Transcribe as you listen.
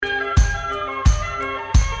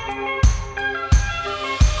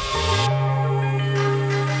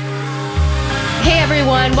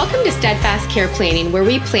everyone. Welcome to Steadfast Care Planning, where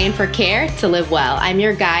we plan for care to live well. I'm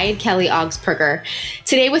your guide, Kelly Augsburger.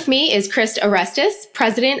 Today with me is Chris Orestis,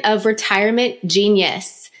 president of Retirement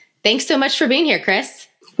Genius. Thanks so much for being here, Chris.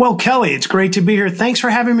 Well, Kelly, it's great to be here. Thanks for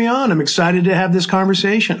having me on. I'm excited to have this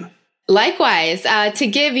conversation. Likewise, to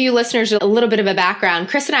give you listeners a little bit of a background,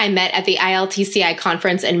 Chris and I met at the ILTCI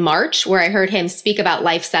conference in March, where I heard him speak about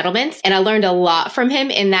life settlements, and I learned a lot from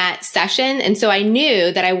him in that session. And so I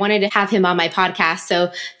knew that I wanted to have him on my podcast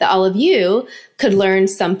so that all of you could learn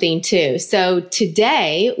something too. So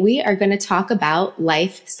today we are going to talk about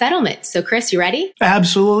life settlement. So Chris, you ready?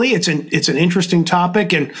 Absolutely. It's an interesting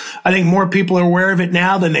topic, and I think more people are aware of it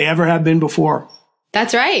now than they ever have been before.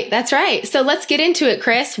 That's right. That's right. So let's get into it,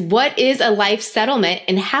 Chris. What is a life settlement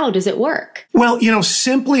and how does it work? Well,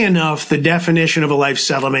 simply enough, the definition of a life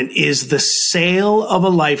settlement is the sale of a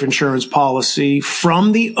life insurance policy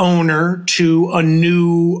from the owner to a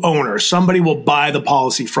new owner. Somebody will buy the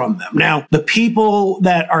policy from them. Now, the people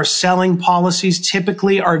that are selling policies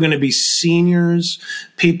typically are going to be seniors,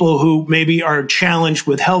 people who maybe are challenged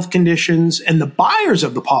with health conditions, and the buyers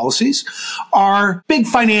of the policies are big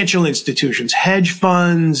financial institutions, hedge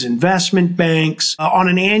funds, investment banks. On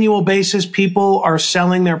an annual basis, people are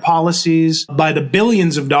selling their policies by the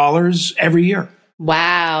billions of dollars every year.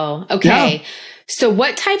 Wow. Okay. Yeah. So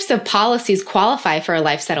what types of policies qualify for a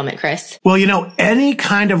life settlement, Chris? Well, any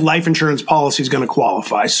kind of life insurance policy is going to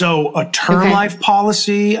qualify. So a term life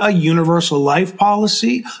policy, a universal life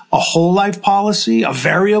policy, a whole life policy, a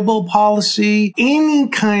variable policy, any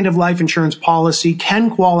kind of life insurance policy can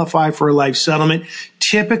qualify for a life settlement.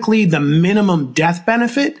 Typically, the minimum death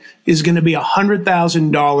benefit is going to be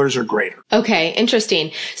 $100,000 or greater. Okay,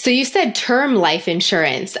 interesting. So you said term life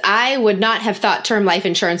insurance. I would not have thought term life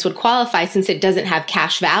insurance would qualify since it doesn't have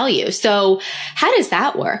cash value. So how does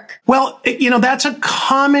that work? Well, that's a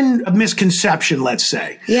common misconception, let's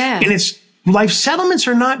say. Yeah. And life settlements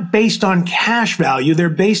are not based on cash value. They're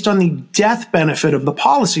based on the death benefit of the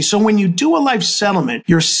policy. So when you do a life settlement,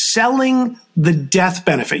 you're selling the death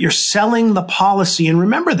benefit. You're selling the policy. And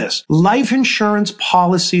remember this, life insurance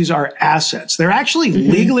policies are assets. They're actually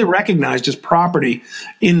legally recognized as property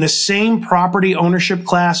in the same property ownership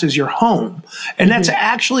class as your home. And that's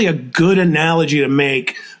actually a good analogy to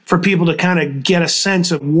make for people to kind of get a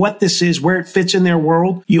sense of what this is, where it fits in their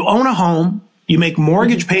world. You own a home. You make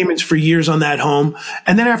mortgage payments for years on that home.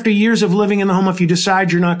 And then after years of living in the home, if you decide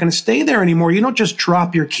you're not going to stay there anymore, you don't just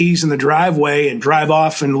drop your keys in the driveway and drive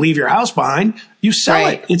off and leave your house behind. You sell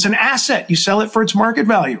it. It's an asset. You sell it for its market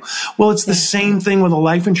value. Well, it's the same thing with a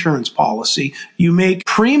life insurance policy. You make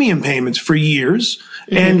premium payments for years,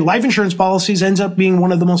 and life insurance policies ends up being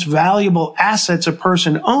one of the most valuable assets a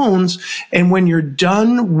person owns. And when you're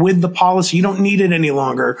done with the policy, you don't need it any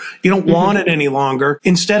longer. You don't want it any longer.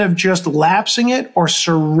 Instead of just lapsing it or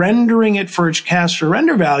surrendering it for its cash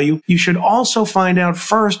surrender value, you should also find out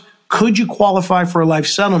first, could you qualify for a life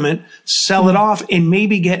settlement, sell it off, and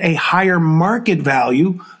maybe get a higher market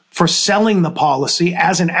value for selling the policy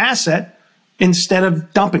as an asset instead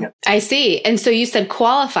of dumping it? I see. And so you said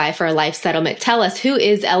qualify for a life settlement. Tell us, who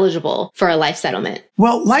is eligible for a life settlement?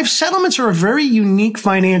 Well, life settlements are a very unique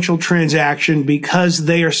financial transaction because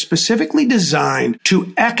they are specifically designed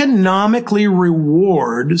to economically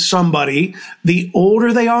reward somebody the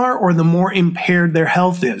older they are or the more impaired their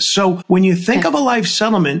health is. So when you think of a life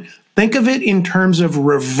settlement, think of it in terms of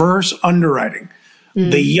reverse underwriting.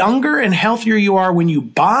 The younger and healthier you are when you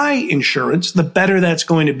buy insurance, the better that's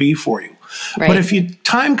going to be for you. Right. But if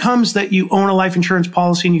time comes that you own a life insurance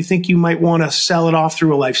policy and you think you might want to sell it off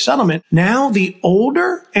through a life settlement, now the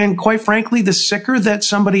older and quite frankly, the sicker that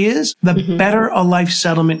somebody is, the better a life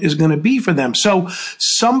settlement is going to be for them. So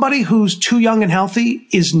somebody who's too young and healthy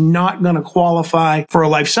is not going to qualify for a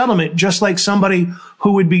life settlement, just like somebody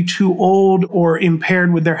who would be too old or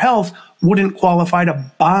impaired with their health wouldn't qualify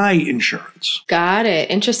to buy insurance. Got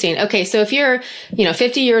it. Interesting. Okay. So if you're,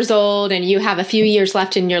 50 years old and you have a few years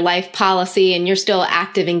left in your life policy and you're still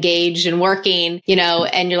active, engaged and working,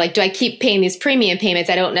 and you're like, do I keep paying these premium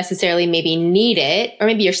payments? I don't necessarily maybe need it. Or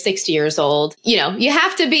maybe you're 60 years old. You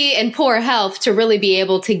have to be in poor health to really be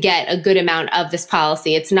able to get a good amount of this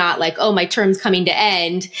policy. It's not like, oh, my term's coming to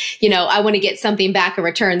end. I want to get something back in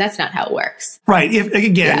return. That's not how it works. Right.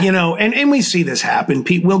 And we see this happen.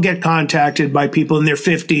 We'll get contacted by people in their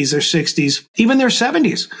 50s, their 60s, even their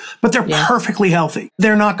 70s, but they're perfectly healthy.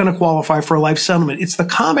 They're not going to qualify for a life settlement. It's the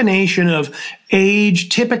combination of age,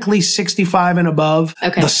 typically 65 and above,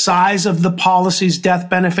 the size of the policy's death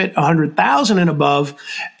benefit, 100,000 and above,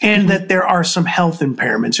 and that there are some health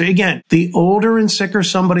impairments. So again, the older and sicker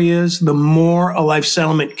somebody is, the more a life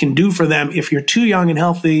settlement can do for them. If you're too young and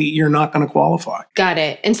healthy, you're not going to qualify. Got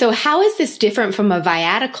it. And so how is this different from a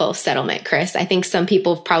viatical settlement, Chris? I think some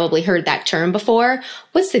people have probably heard that term before.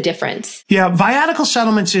 What's the difference? Yeah, viatical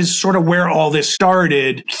settlements is sort of where all this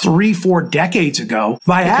started 3-4 decades ago.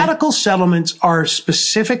 Viatical settlements are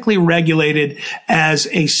specifically regulated as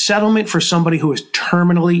a settlement for somebody who is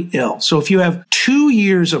terminally ill. So if you have 2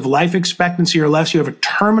 years of life expectancy or less, you have a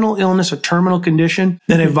terminal illness, a terminal condition,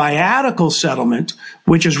 then a viatical settlement,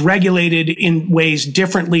 which is regulated in ways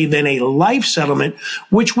differently than a life settlement,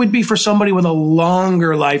 which would be for somebody with a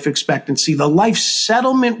longer life expectancy. The life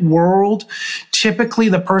settlement world, typically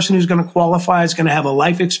the person who's going to qualify is going to have a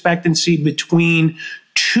life expectancy between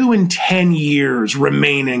 2 and 10 years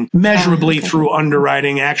remaining, measurably through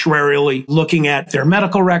underwriting, actuarially looking at their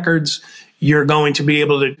medical records. You're going to be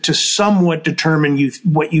able to somewhat determine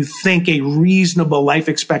what you think a reasonable life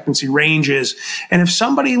expectancy range is. And if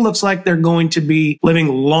somebody looks like they're going to be living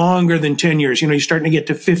longer than 10 years, you're starting to get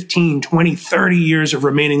to 15, 20, 30 years of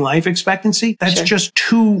remaining life expectancy. That's just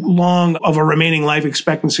too long of a remaining life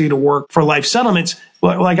expectancy to work for life settlements.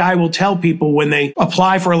 Like I will tell people when they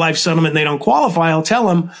apply for a life settlement and they don't qualify, I'll tell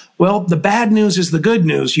them, well, the bad news is the good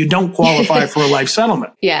news. You don't qualify for a life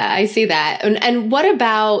settlement. Yeah, I see that. And what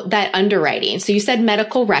about that underwriting? So you said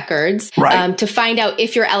medical records, to find out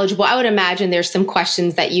if you're eligible. I would imagine there's some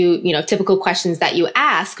questions that typical questions that you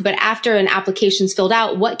ask, but after an application's filled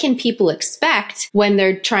out, what can people expect when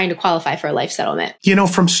they're trying to qualify for a life settlement?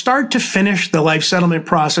 From start to finish, the life settlement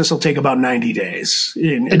process will take about 90 days.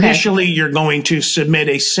 Initially, you're going to submit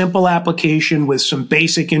a simple application with some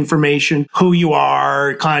basic information, who you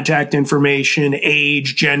are, contact information,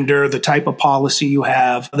 age, gender, the type of policy you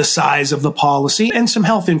have, the size of the policy, and some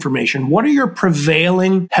health information. What are your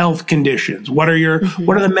prevailing health conditions? What are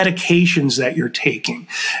the medications that you're taking?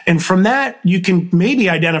 And from that, you can maybe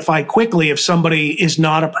identify quickly if somebody is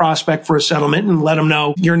not a prospect for a settlement and let them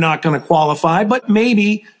know you're not going to qualify, but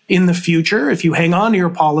maybe in the future, if you hang on to your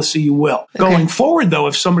policy, you will. Going forward, though,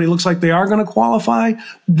 if somebody looks like they are going to qualify,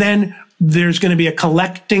 then there's going to be a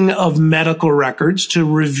collecting of medical records to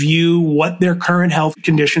review what their current health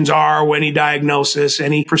conditions are, any diagnosis,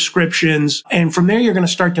 any prescriptions. And from there, you're going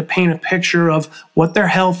to start to paint a picture of what their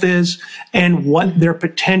health is and what their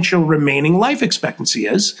potential remaining life expectancy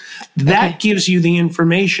is. That gives you the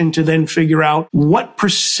information to then figure out what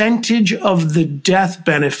percentage of the death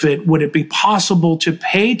benefit would it be possible to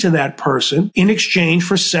pay to that person in exchange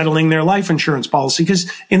for settling their life insurance policy. Because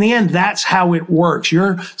in the end, that's how it works.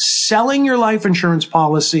 You're selling your life insurance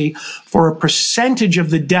policy for a percentage of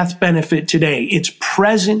the death benefit today. It's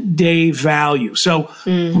present day value. So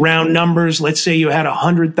round numbers, let's say you had a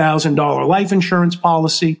 $100,000 life insurance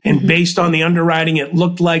policy, and based on the underwriting, it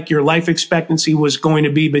looked like your life expectancy was going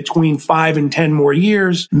to be between 5 and 10 more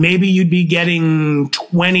years. Maybe you'd be getting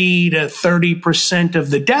 20 to 30% of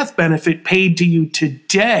the death benefit paid to you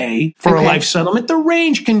today for a life settlement. The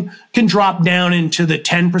range can drop down into the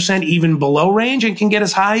 10%, even below range, and can get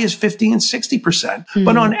as high as 50 and 60%.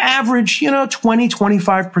 But on average, 20,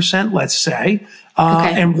 25%, let's say.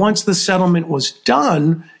 And once the settlement was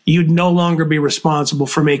done, you'd no longer be responsible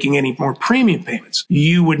for making any more premium payments.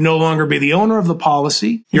 You would no longer be the owner of the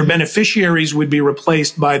policy. Your beneficiaries would be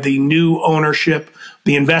replaced by the new ownership,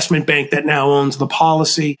 the investment bank that now owns the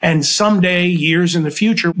policy. And someday, years in the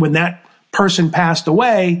future, when that person passed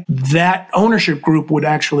away, that ownership group would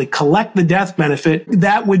actually collect the death benefit.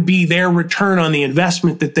 That would be their return on the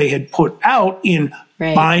investment that they had put out in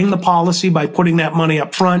buying the policy by putting that money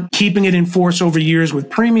up front, keeping it in force over years with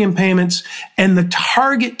premium payments. And the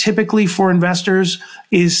target typically for investors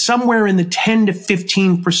is somewhere in the 10 to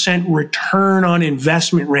 15% return on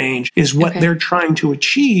investment range is what they're trying to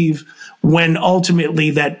achieve when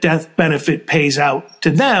ultimately that death benefit pays out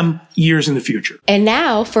to them years in the future. And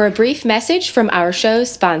now for a brief message from our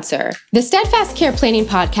show's sponsor. The Steadfast Care Planning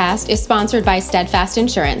Podcast is sponsored by Steadfast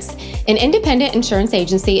Insurance, an independent insurance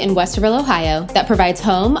agency in Westerville, Ohio that provides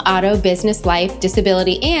home, auto, business, life,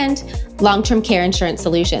 disability, and long-term care insurance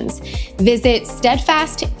solutions. Visit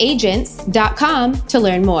steadfastagents.com to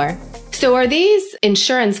learn more. So are these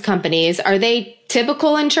insurance companies, are they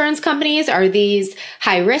typical insurance companies? Are these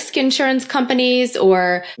high-risk insurance companies?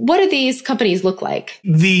 Or what do these companies look like?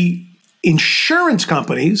 The insurance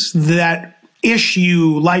companies that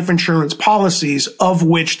issue life insurance policies, of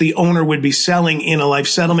which the owner would be selling in a life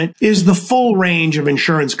settlement, is the full range of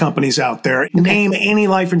insurance companies out there. Okay. Name any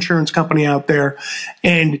life insurance company out there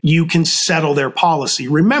and you can settle their policy.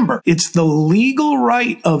 Remember, it's the legal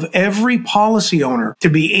right of every policy owner to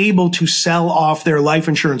be able to sell off their life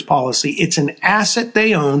insurance policy. It's an asset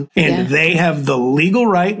they own, and they have the legal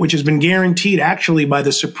right, which has been guaranteed actually by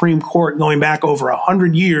the Supreme Court going back over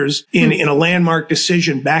 100 years in a landmark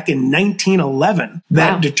decision back in 1911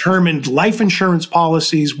 that determined life insurance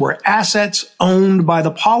policies were assets owned by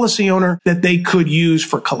the policy owner that they could use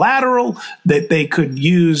for collateral, that they could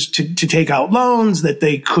use to take out loans, that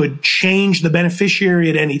they could change the beneficiary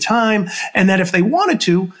at any time, and that if they wanted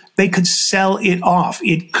to, they could sell it off.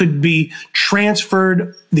 It could be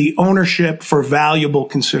transferred, the ownership, for valuable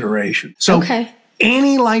consideration. So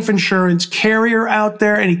any life insurance carrier out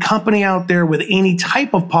there, any company out there with any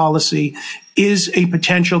type of policy is a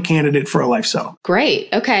potential candidate for a life settlement. Great.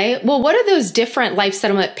 Okay. Well, what are those different life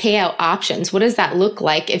settlement payout options? What does that look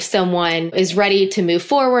like if someone is ready to move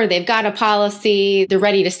forward? They've got a policy, they're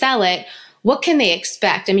ready to sell it. What can they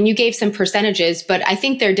expect? I mean, you gave some percentages, but I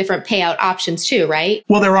think there are different payout options too, right?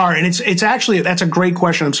 Well, there are. And it's actually, that's a great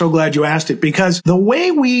question. I'm so glad you asked it, because the way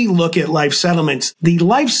we look at life settlements, the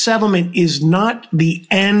life settlement is not the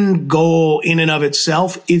end goal in and of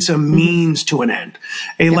itself. It's a means to an end.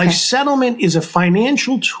 A life settlement is a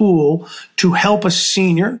financial tool to help a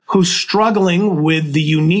senior who's struggling with the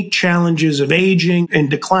unique challenges of aging and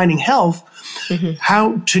declining health,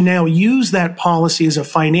 how to now use that policy as a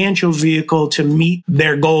financial vehicle to meet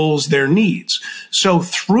their goals, their needs. So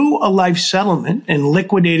through a life settlement and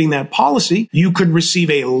liquidating that policy, you could receive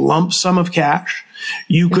a lump sum of cash.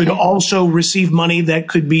 You could also receive money that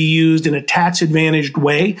could be used in a tax-advantaged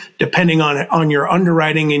way, depending on your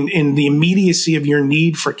underwriting and the immediacy of your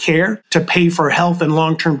need for care to pay for health and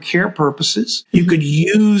long-term care purposes. You could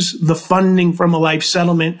use the funding from a life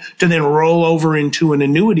settlement to then roll over into an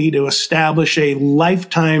annuity to establish a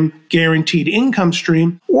lifetime guaranteed income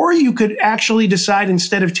stream. Or you could actually decide,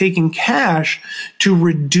 instead of taking cash, to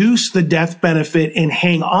reduce the death benefit and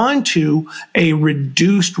hang on to a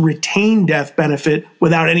reduced retained death benefit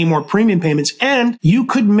without any more premium payments. And you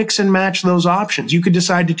could mix and match those options. You could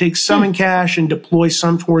decide to take some in cash and deploy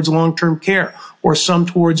some towards long-term care, or some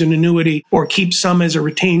towards an annuity, or keep some as a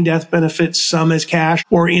retained death benefit, some as cash,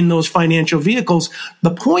 or in those financial vehicles.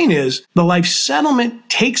 The point is, the life settlement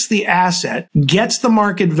takes the asset, gets the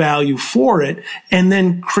market value for it, and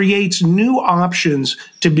then creates new options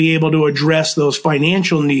to be able to address those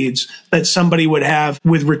financial needs that somebody would have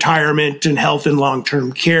with retirement and health and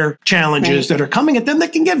long-term care challenges that are coming at them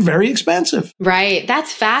that can get very expensive. Right.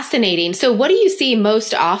 That's fascinating. So what do you see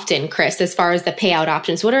most often, Chris, as far as the payout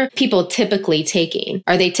options? What are people typically taking?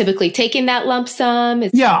 Are they typically taking that lump sum?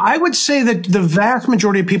 Yeah, I would say that the vast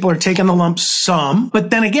majority of people are taking the lump sum,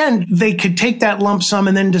 but then again, they could take that lump sum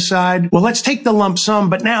and then decide, well, let's take the lump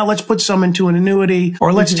sum, but now let's put some into an annuity,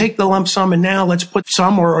 or let's take the lump sum and now let's put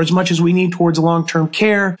some or as much as we need towards long-term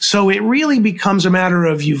care. So it really becomes a matter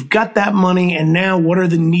of, you've got that money, and now what are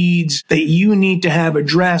the needs that you need to have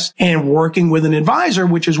addressed, and working with an advisor,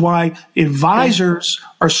 which is why advisors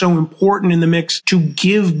are so important in the mix to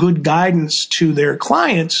give good guidance to their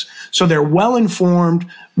clients so they're well informed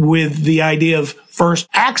with the idea of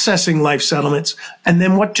first accessing life settlements, and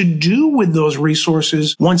then what to do with those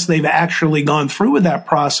resources once they've actually gone through with that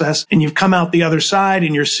process and you've come out the other side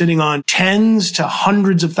and you're sitting on tens to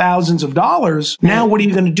hundreds of thousands of dollars. Now, what are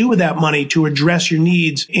you going to do with that money to address your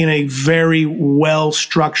needs in a very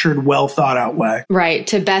well-structured, well-thought-out way? Right.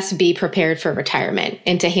 To best be prepared for retirement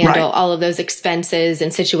and to handle all of those expenses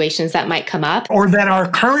and situations that might come up. Or that are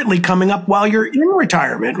currently coming up while you're in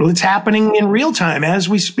retirement. Well, it's happening in real time as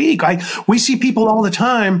we speak. We see people all the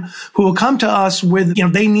time who will come to us with,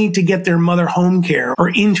 they need to get their mother home care or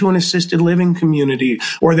into an assisted living community,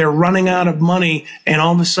 or they're running out of money. And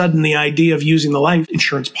all of a sudden, the idea of using the life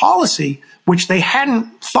insurance policy, which they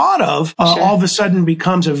hadn't thought of, all of a sudden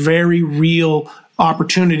becomes a very real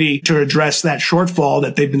opportunity to address that shortfall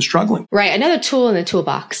that they've been struggling. Right. Another tool in the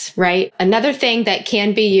toolbox, right? Another thing that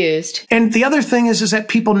can be used. And the other thing is that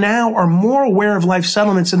people now are more aware of life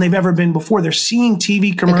settlements than they've ever been before. They're seeing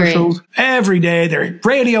TV commercials every day. There are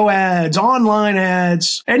radio ads, online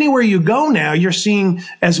ads. Anywhere you go now, you're seeing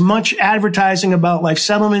as much advertising about life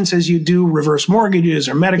settlements as you do reverse mortgages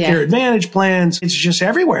or Medicare Advantage plans. It's just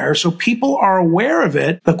everywhere. So people are aware of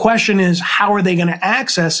it. The question is, how are they going to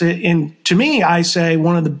access it? And to me, I I say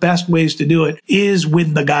one of the best ways to do it is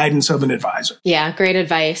with the guidance of an advisor. Yeah, great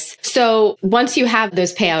advice. So once you have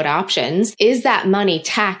those payout options, is that money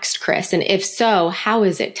taxed, Chris? And if so, how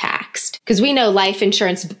is it taxed? Because we know life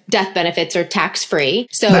insurance death benefits are tax-free.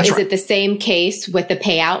 So That's is right. it the same case with the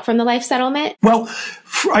payout from the life settlement? Well,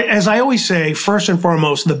 as I always say, first and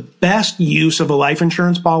foremost, the best use of a life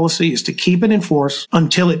insurance policy is to keep it in force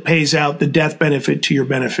until it pays out the death benefit to your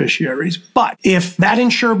beneficiaries. But if that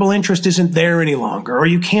insurable interest isn't there any longer, or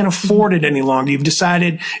you can't afford it any longer, you've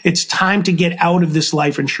decided it's time to get out of this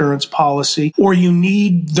life insurance policy, or you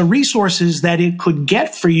need the resources that it could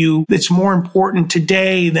get for you that's more important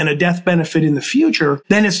today than a death benefit in the future,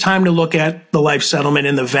 then it's time to look at the life settlement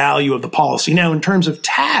and the value of the policy. Now, in terms of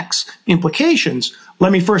tax implications,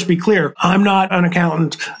 let me first be clear. I'm not an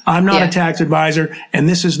accountant. I'm not a tax advisor, and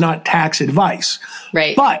this is not tax advice.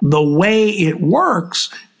 Right. But the way it works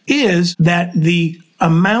is that the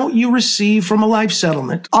amount you receive from a life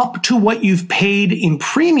settlement up to what you've paid in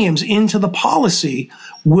premiums into the policy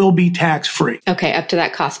will be tax-free. Okay, up to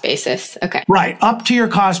that cost basis. Okay. Right, up to your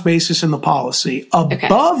cost basis in the policy.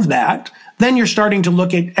 Above that, then you're starting to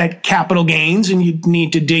look at capital gains, and you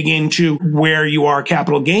need to dig into where you are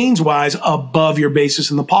capital gains wise above your basis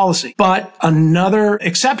in the policy. But another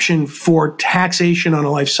exception for taxation on a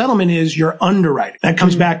life settlement is your underwriting. That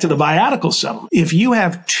comes back to the viatical settlement. If you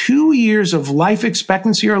have 2 years of life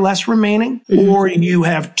expectancy or less remaining, or you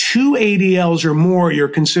have 2 ADLs or more, you're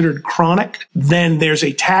considered chronic, then there's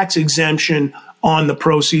a tax exemption on the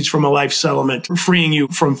proceeds from a life settlement, freeing you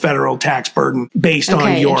from federal tax burden based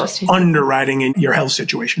on your underwriting and your health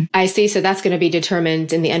situation. I see. So that's going to be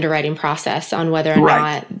determined in the underwriting process on whether or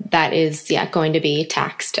not that is going to be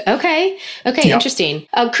taxed. Okay. Interesting.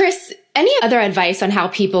 Chris, any other advice on how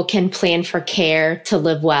people can plan for care to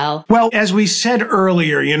live well? Well, as we said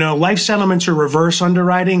earlier, life settlements are reverse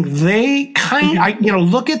underwriting. They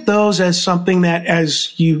look at those as something that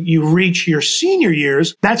as you reach your senior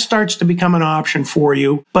years, that starts to become an option for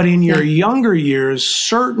you. But in your younger years,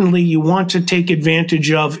 certainly you want to take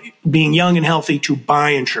advantage of being young and healthy to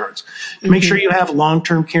buy insurance. Make sure you have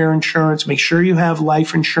long-term care insurance. Make sure you have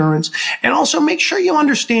life insurance. And also make sure you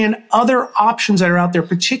understand other options that are out there,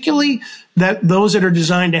 particularly that those that are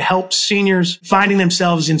designed to help seniors finding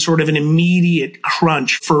themselves in sort of an immediate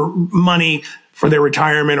crunch for money for their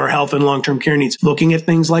retirement or health and long-term care needs. Looking at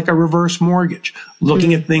things like a reverse mortgage,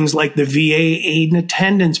 looking at things like the VA aid and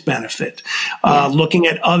attendance benefit, looking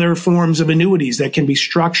at other forms of annuities that can be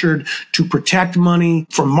structured to protect money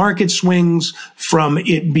from market swings, from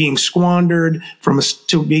it being squandered,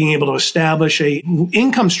 to being able to establish a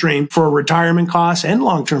income stream for retirement costs and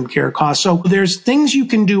long-term care costs. So there's things you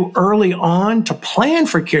can do early on to plan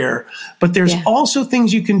for care, but there's also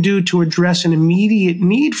things you can do to address an immediate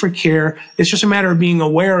need for care. It's just a matter of being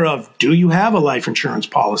aware of, do you have a life insurance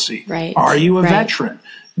policy? Right. Are you a veteran?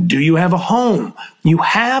 Do you have a home? You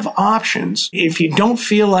have options. If you don't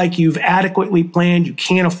feel like you've adequately planned, you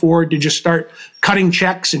can't afford to just start cutting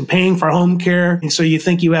checks and paying for home care, and so you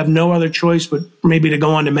think you have no other choice but maybe to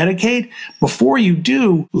go on to Medicaid, before you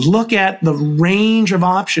do, look at the range of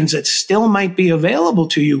options that still might be available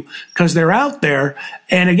to you because they're out there.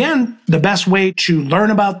 And again, the best way to learn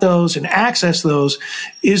about those and access those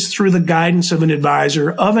is through the guidance of an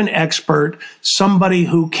advisor, of an expert, somebody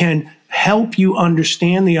who can help you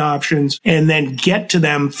understand the options and then get to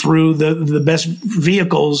them through the best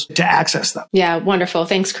vehicles to access them. Yeah, wonderful.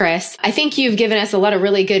 Thanks, Chris. I think you've given us a lot of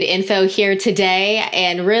really good info here today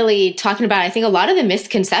and really talking about, I think, a lot of the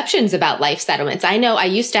misconceptions about life settlements. I know I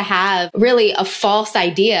used to have really a false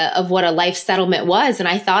idea of what a life settlement was, and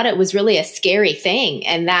I thought it was really a scary thing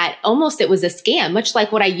and that almost it was a scam, much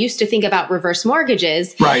like what I used to think about reverse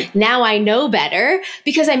mortgages. Right. Now I know better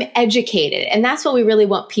because I'm educated, and that's what we really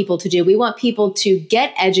want people to do. We want people to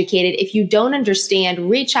get educated. If you don't understand,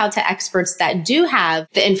 reach out to experts that do have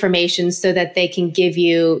the information so that they can give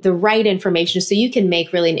you the right information so you can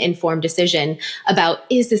make really an informed decision about,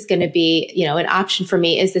 is this going to be, an option for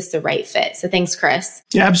me? Is this the right fit? So thanks, Chris.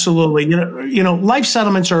 Yeah, absolutely. Life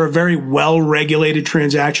settlements are a very well-regulated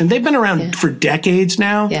transaction. They've been around for decades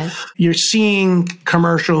now. Yeah. You're seeing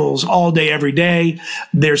commercials all day, every day.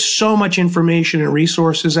 There's so much information and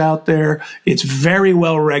resources out there. It's very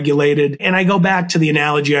well regulated. And I go back to the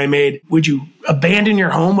analogy I made. Would you abandon your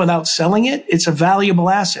home without selling it? It's a valuable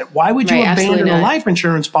asset. Why would you abandon a life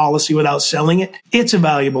insurance policy without selling it? It's a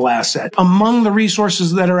valuable asset. Among the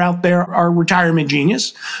resources that are out there are Retirement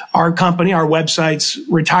Genius, our company. Our website's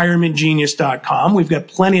retirementgenius.com. We've got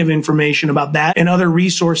plenty of information about that and other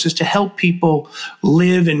resources to help people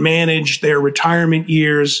live and manage their retirement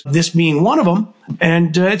years, this being one of them.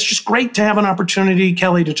 And it's just great to have an opportunity,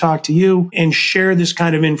 Kelly, to talk to you and share this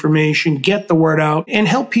kind of information, get the word out, and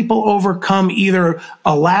help people overcome either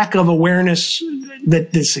a lack of awareness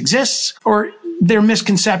that this exists or their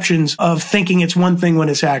misconceptions of thinking it's one thing when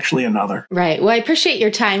it's actually another. Right. Well, I appreciate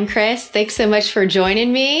your time, Chris. Thanks so much for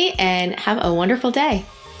joining me, and have a wonderful day.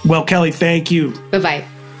 Well, Kelly, thank you. Bye-bye.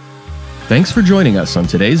 Thanks for joining us on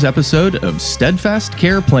today's episode of Steadfast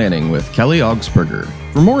Care Planning with Kelly Augsburger.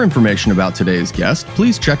 For more information about today's guest,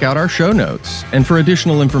 please check out our show notes. And for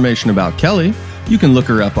additional information about Kelly, you can look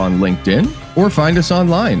her up on LinkedIn or find us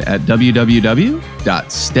online at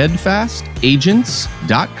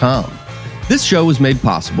www.steadfastagents.com. This show was made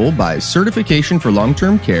possible by Certification for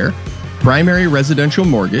Long-Term Care, Primary Residential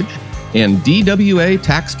Mortgage, and DWA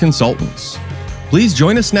Tax Consultants. Please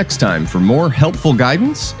join us next time for more helpful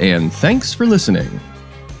guidance, and thanks for listening.